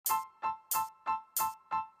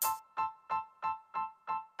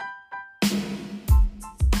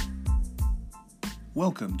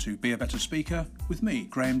Welcome to Be a Better Speaker with me,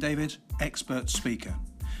 Graham David, expert speaker.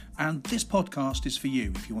 And this podcast is for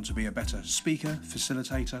you if you want to be a better speaker,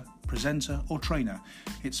 facilitator, presenter or trainer.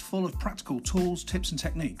 It's full of practical tools, tips and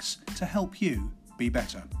techniques to help you be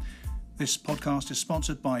better. This podcast is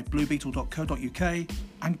sponsored by bluebeetle.co.uk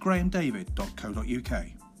and grahamdavid.co.uk.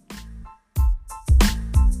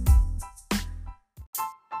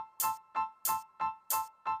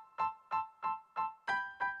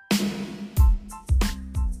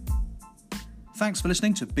 Thanks for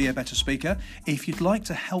listening to Be a Better Speaker. If you'd like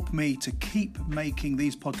to help me to keep making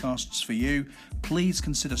these podcasts for you, please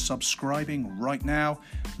consider subscribing right now.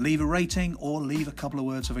 Leave a rating or leave a couple of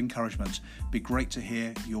words of encouragement. It'd be great to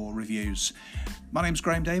hear your reviews. My name's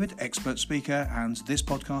Graham David, expert speaker, and this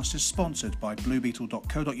podcast is sponsored by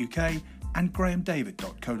bluebeetle.co.uk and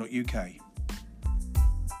grahamdavid.co.uk.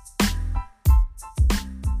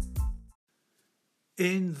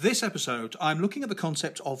 In this episode, I'm looking at the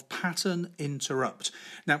concept of pattern interrupt.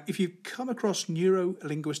 Now, if you've come across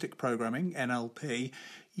neuro-linguistic programming, NLP,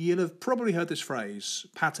 you'll have probably heard this phrase,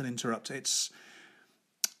 pattern interrupt. It's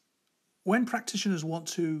when practitioners want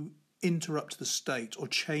to interrupt the state or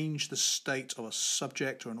change the state of a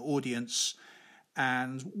subject or an audience,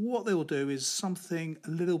 and what they will do is something a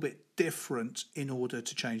little bit different in order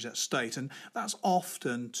to change that state, and that's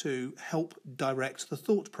often to help direct the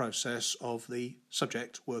thought process of the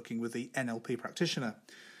subject working with the NLP practitioner.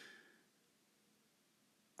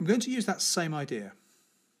 I'm going to use that same idea,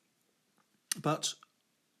 but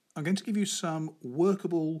I'm going to give you some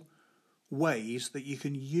workable ways that you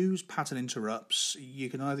can use pattern interrupts. You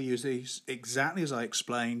can either use these exactly as I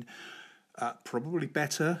explained, probably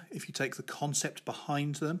better if you take the concept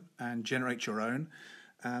behind them and generate your own.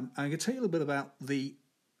 I'm going to tell you a little bit about the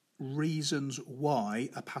reasons why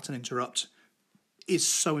a pattern interrupt is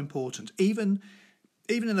so important, even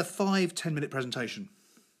in a 5-10 minute presentation.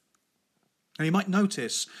 And you might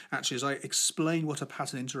notice, actually, as I explain what a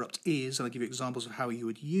pattern interrupt is, and I give you examples of how you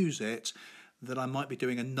would use it, that I might be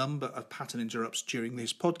doing a number of pattern interrupts during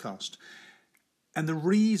this podcast. And the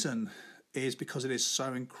reason is because it is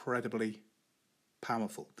so incredibly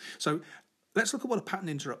powerful. So let's look at what a pattern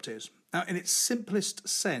interrupt is. Now, in its simplest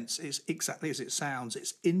sense, it's exactly as it sounds.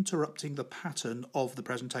 It's interrupting the pattern of the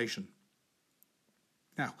presentation.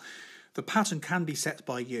 Now, the pattern can be set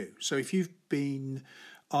by you. So if you've been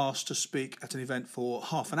asked to speak at an event for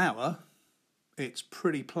half an hour, it's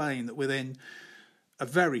pretty plain that within a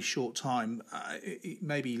very short time,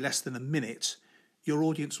 maybe less than a minute, your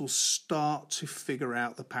audience will start to figure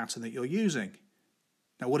out the pattern that you're using.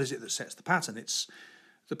 Now, what is it that sets the pattern? It's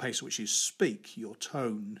the pace at which you speak, your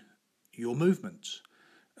tone, your movement,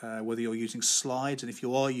 whether you're using slides, and if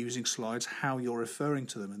you are using slides, how you're referring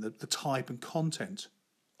to them, and the type and content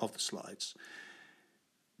of the slides.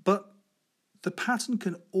 But the pattern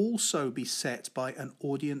can also be set by an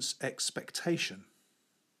audience expectation.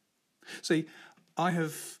 See, I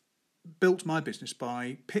have built my business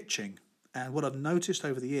by pitching. And what I've noticed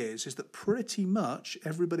over the years is that pretty much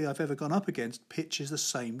everybody I've ever gone up against pitches the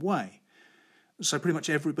same way. So pretty much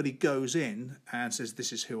everybody goes in and says,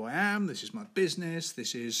 this is who I am, this is my business,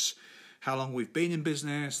 this is how long we've been in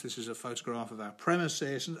business, this is a photograph of our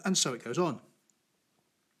premises, and so it goes on.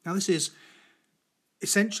 Now this is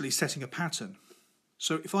essentially setting a pattern.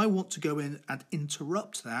 So if I want to go in and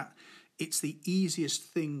interrupt that, it's the easiest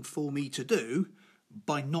thing for me to do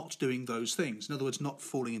by not doing those things. In other words, not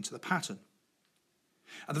falling into the pattern.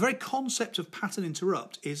 And the very concept of pattern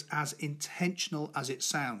interrupt is as intentional as it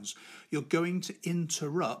sounds. You're going to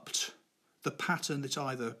interrupt the pattern that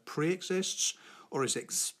either pre-exists or is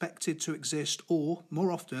expected to exist, or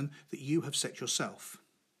more often that you have set yourself.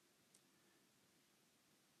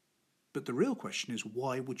 But the real question is,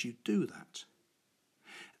 why would you do that?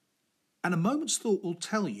 And a moment's thought will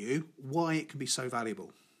tell you why it can be so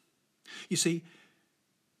valuable. You see,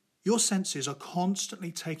 your senses are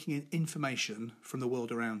constantly taking in information from the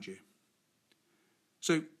world around you.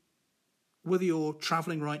 So whether you're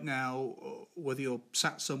travelling right now, or whether you're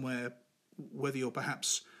sat somewhere, whether you're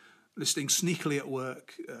perhaps listening sneakily at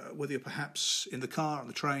work, whether you're perhaps in the car, on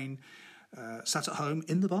the train, sat at home,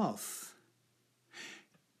 in the bath.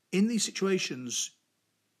 In these situations,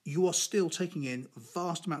 you are still taking in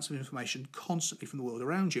vast amounts of information constantly from the world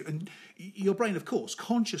around you. And your brain, of course,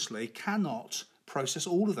 consciously cannot process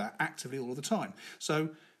all of that actively all of the time. So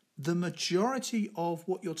the majority of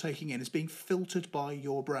what you're taking in is being filtered by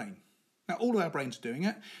your brain. Now, all of our brains are doing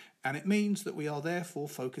it, and it means that we are therefore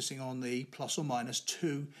focusing on the plus or minus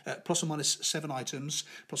 7 items,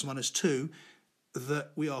 plus or minus 2,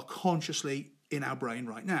 that we are consciously in our brain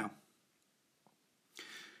right now.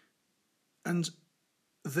 And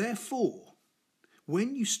therefore,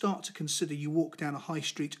 when you start to consider you walk down a high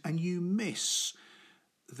street and you miss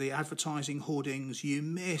the advertising hoardings, you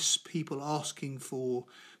miss people asking for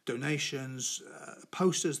donations,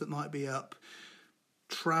 posters that might be up,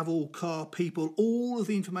 travel, car, people, all of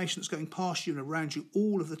the information that's going past you and around you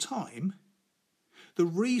all of the time, the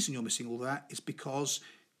reason you're missing all that is because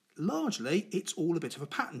largely it's all a bit of a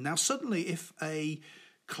pattern. Now, suddenly, if a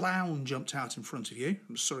clown jumped out in front of you,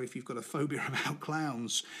 I'm sorry if you've got a phobia about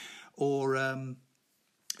clowns, or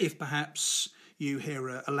if perhaps you hear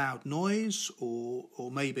a loud noise,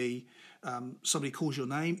 or maybe somebody calls your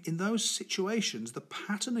name, in those situations, the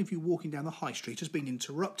pattern of you walking down the high street has been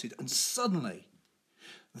interrupted, and suddenly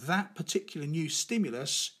that particular new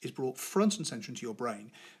stimulus is brought front and centre into your brain.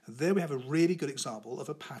 And there we have a really good example of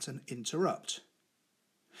a pattern interrupt.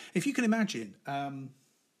 If you can imagine,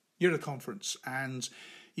 you're at a conference and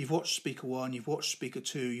you've watched speaker 1, you've watched speaker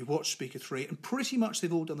 2, you've watched speaker 3, and pretty much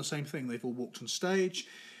they've all done the same thing. They've all walked on stage,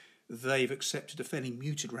 they've accepted a fairly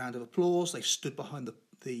muted round of applause, they've stood behind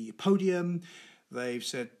the podium, they've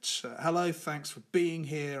said, hello, thanks for being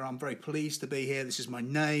here, I'm very pleased to be here, this is my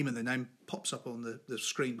name, and the name pops up on the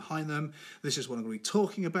screen behind them, this is what I'm going to be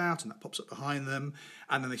talking about, and that pops up behind them,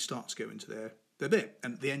 and then they start to go into their bit.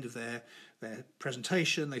 And at the end of their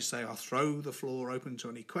presentation, they say, I'll throw the floor open to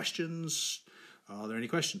any questions. Are there any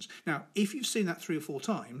questions? Now, if you've seen that 3 or 4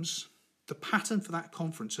 times, the pattern for that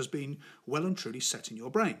conference has been well and truly set in your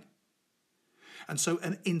brain. And so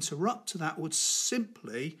an interrupt to that would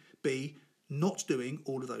simply be not doing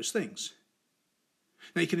all of those things.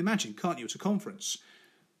 Now, you can imagine, can't you, at a conference,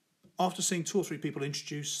 after seeing 2 or 3 people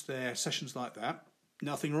introduce their sessions like that,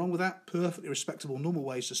 nothing wrong with that, perfectly respectable, normal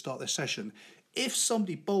ways to start their session. If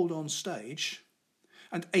somebody bowled on stage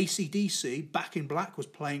and AC/DC, Back in Black, was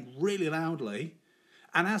playing really loudly,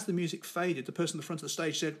 and as the music faded, the person at the front of the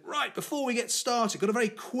stage said, right, before we get started, got a very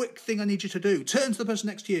quick thing I need you to do. Turn to the person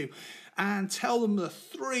next to you and tell them the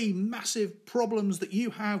 3 massive problems that you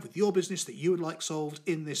have with your business that you would like solved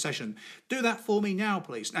in this session. Do that for me now,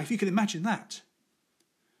 please. Now, if you can imagine that,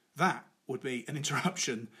 that would be an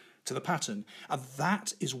interruption to the pattern. And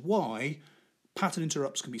that is why pattern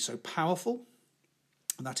interrupts can be so powerful.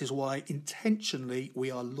 And that is why intentionally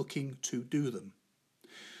we are looking to do them.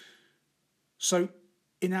 So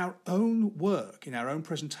in our own work, in our own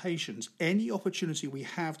presentations, any opportunity we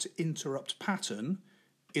have to interrupt pattern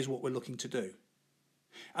is what we're looking to do.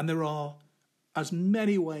 And there are as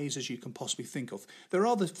many ways as you can possibly think of. There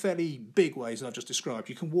are the fairly big ways that I've just described.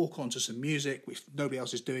 You can walk onto some music if nobody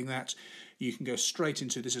else is doing that. You can go straight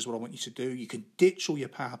into this is what I want you to do. You can ditch all your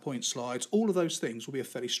PowerPoint slides. All of those things will be a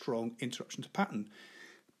fairly strong interruption to pattern.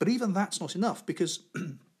 But even that's not enough, because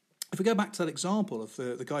if we go back to that example of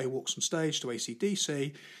the guy who walks on stage to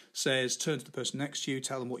AC/DC, says, turn to the person next to you,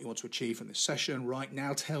 tell them what you want to achieve from this session, right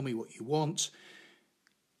now tell me what you want.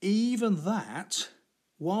 Even that,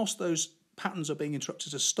 whilst those patterns are being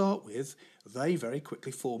interrupted to start with, they very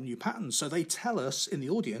quickly form new patterns. So they tell us in the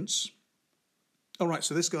audience, all right,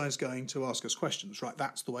 so this guy is going to ask us questions, right?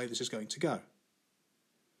 That's the way this is going to go.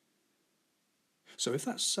 So if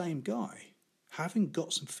that same guy, having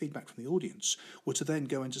got some feedback from the audience, were to then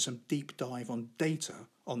go into some deep dive on data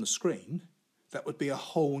on the screen, that would be a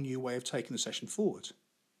whole new way of taking the session forward.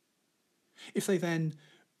 If they then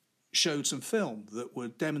showed some film that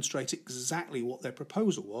would demonstrate exactly what their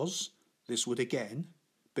proposal was, this would again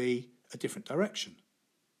be a different direction.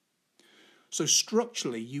 So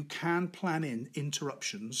structurally, you can plan in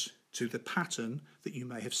interruptions to the pattern that you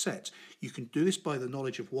may have set. You can do this by the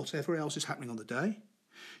knowledge of whatever else is happening on the day.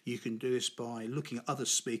 You can do this by looking at other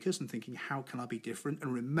speakers and thinking, how can I be different?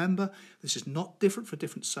 And remember, this is not different for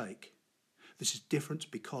different sake. This is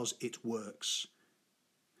different because it works.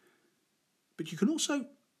 But you can also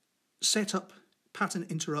set up pattern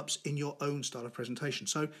interrupts in your own style of presentation.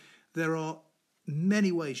 So there are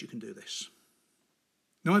many ways you can do this.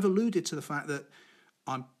 Now, I've alluded to the fact that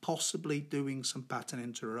I'm possibly doing some pattern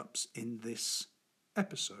interrupts in this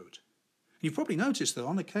episode. You've probably noticed that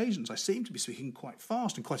on occasions I seem to be speaking quite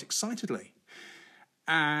fast and quite excitedly.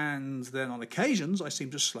 And then on occasions I seem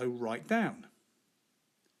to slow right down.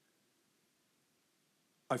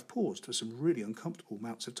 I've paused for some really uncomfortable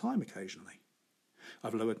amounts of time occasionally.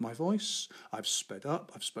 I've lowered my voice, I've sped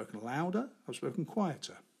up, I've spoken louder, I've spoken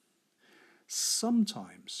quieter.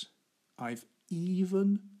 Sometimes I've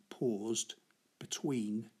even paused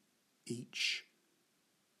between each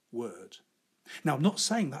word. Now, I'm not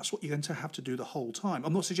saying that's what you're going to have to do the whole time.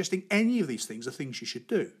 I'm not suggesting any of these things are things you should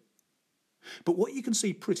do. But what you can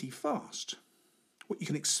see pretty fast, what you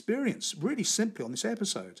can experience really simply on this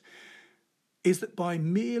episode, is that by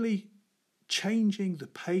merely changing the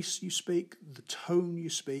pace you speak, the tone you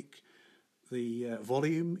speak, the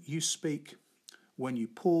volume you speak, when you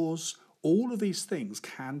pause, all of these things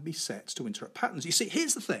can be set to interrupt patterns. You see,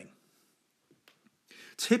 here's the thing.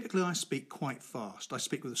 Typically, I speak quite fast. I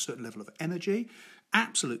speak with a certain level of energy,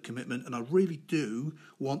 absolute commitment, and I really do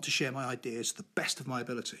want to share my ideas to the best of my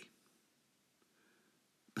ability.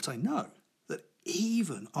 But I know that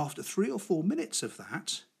even after 3 or 4 minutes of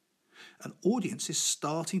that, an audience is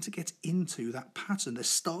starting to get into that pattern. They're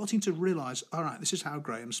starting to realise, all right, this is how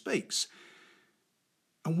Graham speaks.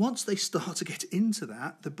 And once they start to get into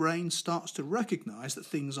that, the brain starts to recognise that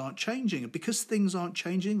things aren't changing. And because things aren't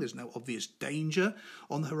changing, there's no obvious danger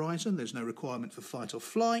on the horizon, there's no requirement for fight or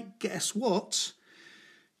flight. Guess what?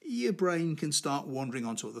 Your brain can start wandering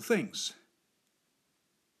onto other things.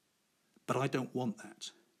 But I don't want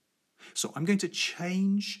that. So I'm going to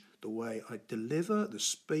change the way I deliver, the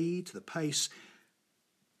speed, the pace,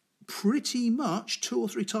 pretty much 2 or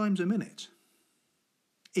 3 times a minute,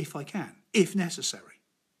 if I can, if necessary.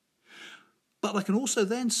 But I can also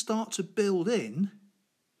then start to build in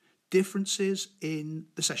differences in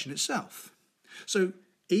the session itself. So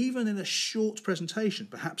even in a short presentation,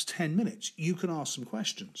 perhaps 10 minutes, you can ask some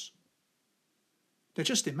questions. Now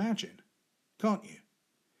just imagine, can't you?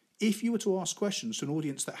 If you were to ask questions to an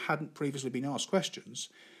audience that hadn't previously been asked questions,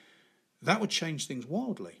 that would change things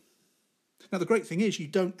wildly. Now the great thing is you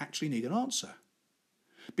don't actually need an answer,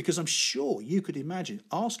 because I'm sure you could imagine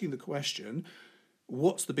asking the question,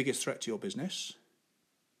 what's the biggest threat to your business?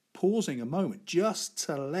 Pausing a moment just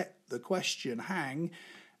to let the question hang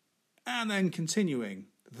and then continuing.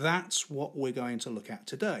 That's what we're going to look at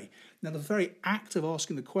today. Now, the very act of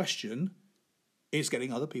asking the question is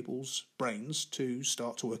getting other people's brains to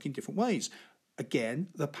start to work in different ways. Again,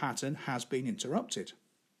 the pattern has been interrupted.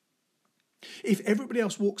 If everybody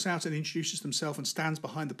else walks out and introduces themselves and stands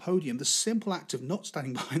behind the podium, the simple act of not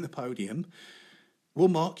standing behind the podium will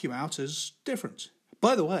mark you out as different.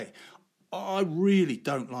 By the way, I really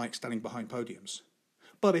don't like standing behind podiums.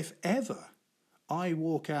 But if ever I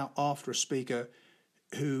walk out after a speaker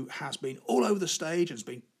who has been all over the stage and has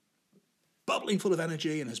been bubbling full of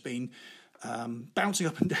energy and has been bouncing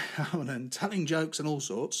up and down and telling jokes and all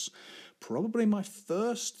sorts, probably my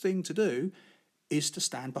first thing to do is to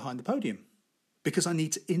stand behind the podium, because I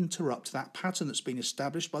need to interrupt that pattern that's been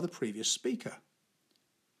established by the previous speaker.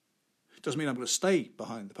 Doesn't mean I'm going to stay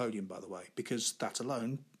behind the podium, by the way, because that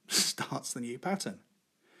alone starts the new pattern.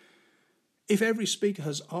 If every speaker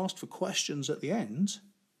has asked for questions at the end,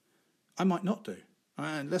 I might not do,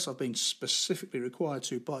 unless I've been specifically required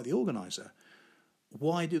to by the organiser.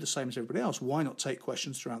 Why do the same as everybody else? Why not take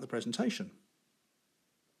questions throughout the presentation?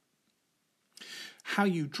 How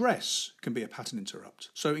you dress can be a pattern interrupt.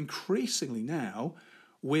 So increasingly now,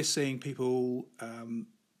 we're seeing people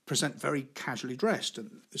present very casually dressed.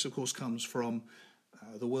 And this, of course, comes from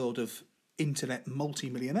the world of internet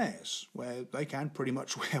multi-millionaires, where they can pretty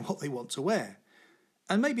much wear what they want to wear.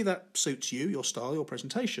 And maybe that suits you, your style, your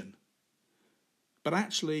presentation. But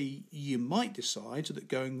actually, you might decide that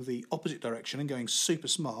going the opposite direction and going super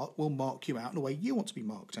smart will mark you out in a way you want to be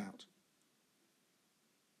marked out.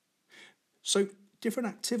 So different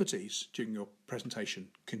activities during your presentation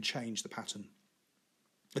can change the pattern.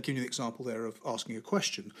 I'll give you an example there of asking a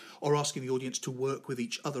question or asking the audience to work with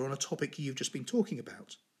each other on a topic you've just been talking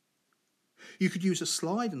about. You could use a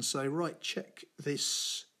slide and say, right, check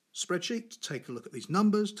this spreadsheet, take a look at these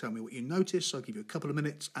numbers, tell me what you notice, I'll give you a couple of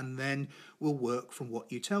minutes, and then we'll work from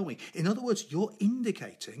what you tell me. In other words, you're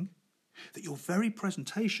indicating that your very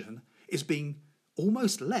presentation is being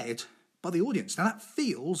almost led by the audience. Now that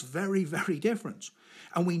feels very, very different.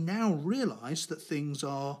 And we now realise that things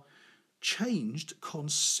are changed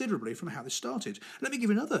considerably from how they started. Let me give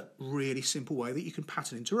you another really simple way that you can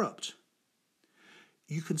pattern interrupt.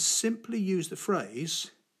 You can simply use the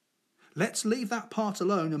phrase, let's leave that part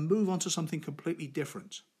alone and move on to something completely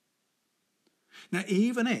different. Now,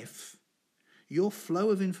 even if your flow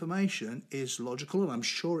of information is logical, and I'm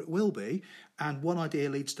sure it will be, and one idea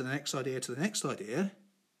leads to the next idea to the next idea,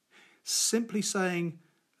 simply saying,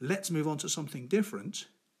 let's move on to something different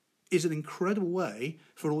is an incredible way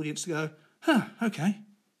for an audience to go, okay,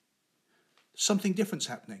 something different's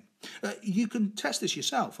happening. You can test this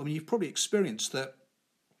yourself. I mean, you've probably experienced that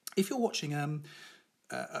if you're watching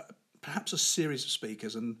perhaps a series of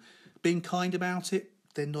speakers and being kind about it,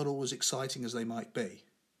 they're not always exciting as they might be.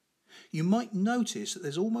 You might notice that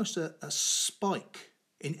there's almost a spike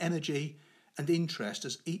in energy and interest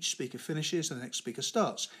as each speaker finishes and the next speaker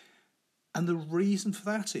starts. And the reason for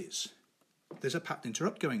that is there's a pattern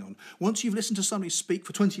interrupt going on. Once you've listened to somebody speak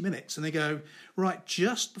for 20 minutes and they go, right,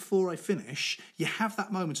 just before I finish, you have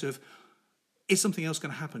that moment of, is something else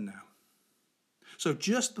going to happen now? So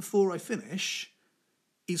just before I finish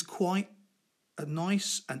is quite a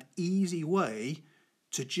nice and easy way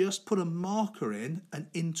to just put a marker in and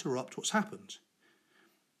interrupt what's happened.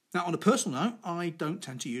 Now, on a personal note, I don't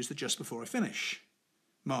tend to use the just before I finish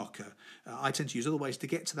marker. I tend to use other ways to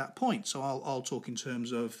get to that point. So I'll talk in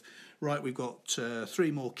terms of, right, we've got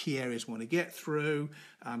 3 more key areas we want to get through.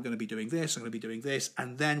 I'm going to be doing this, I'm going to be doing this,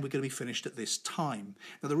 and then we're going to be finished at this time.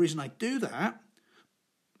 Now, the reason I do that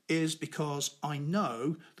is because I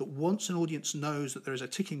know that once an audience knows that there is a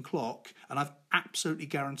ticking clock, and I've absolutely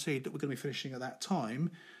guaranteed that we're going to be finishing at that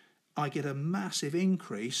time, I get a massive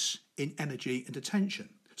increase in energy and attention.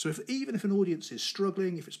 So even if an audience is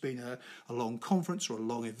struggling, if it's been a long conference or a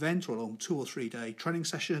long event or a long 2 or 3 day training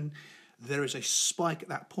session, there is a spike at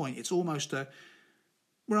that point. It's almost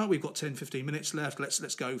right, we've got 10, 15 minutes left,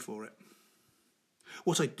 let's go for it.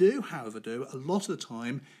 What I do, however, do a lot of the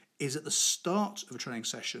time is at the start of a training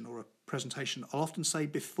session or a presentation, I'll often say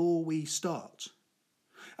before we start,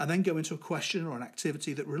 and then go into a question or an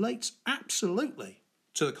activity that relates absolutely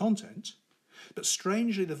to the content. But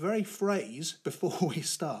strangely, the very phrase before we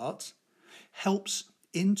start helps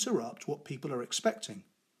interrupt what people are expecting.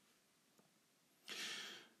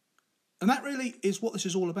 And that really is what this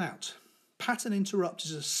is all about. Pattern interrupt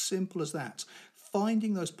is as simple as that.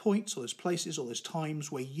 Finding those points or those places or those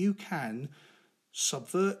times where you can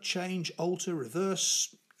subvert, change, alter,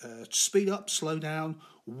 reverse, speed up, slow down,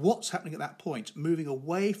 what's happening at that point, moving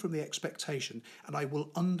away from the expectation. And I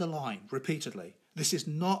will underline repeatedly, this is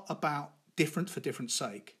not about different for different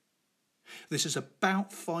sake. This is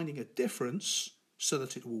about finding a difference so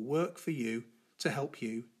that it will work for you to help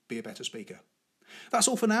you be a better speaker. That's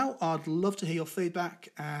all for now. I'd love to hear your feedback,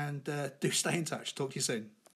 and do stay in touch. Talk to you soon.